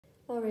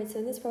Alright, so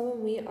in this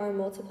problem we are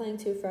multiplying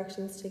two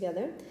fractions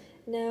together.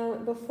 Now,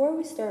 before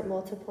we start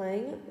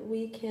multiplying,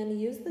 we can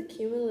use the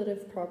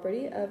cumulative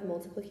property of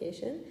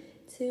multiplication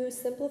to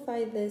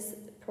simplify this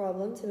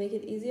problem to make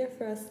it easier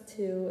for us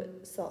to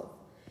solve.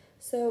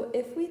 So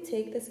if we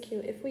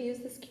use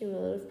this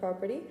cumulative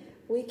property,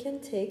 we can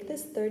take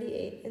this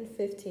 38 and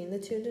 15, the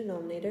two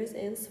denominators,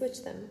 and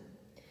switch them.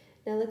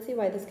 Now let's see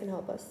why this can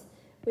help us.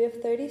 We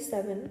have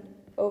 37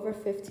 over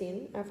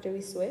 15 after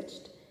we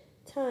switched,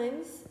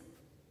 times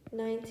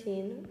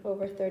 19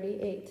 over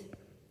 38.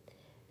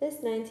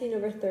 This 19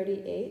 over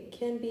 38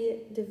 can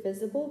be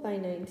divisible by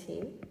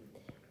 19,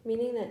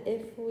 meaning that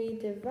if we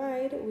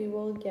divide, we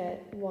will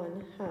get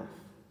 1/2.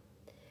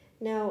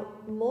 Now,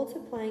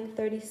 multiplying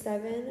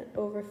 37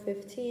 over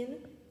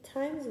 15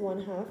 times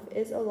 1/2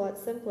 is a lot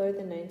simpler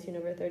than 19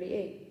 over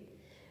 38.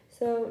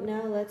 So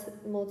now let's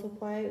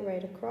multiply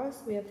right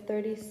across. We have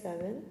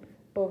 37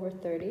 over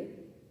 30.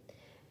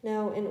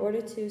 Now, in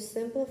order to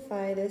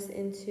simplify this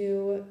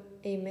into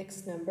a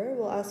mixed number,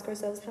 we'll ask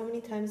ourselves how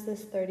many times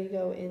does 30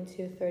 go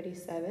into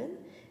 37?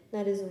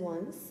 That is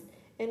once,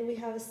 and we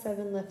have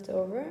 7 left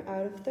over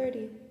out of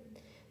 30.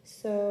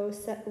 So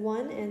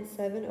 1 and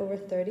 7 over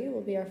 30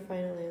 will be our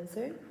final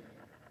answer,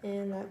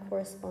 and that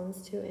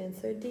corresponds to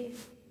answer D.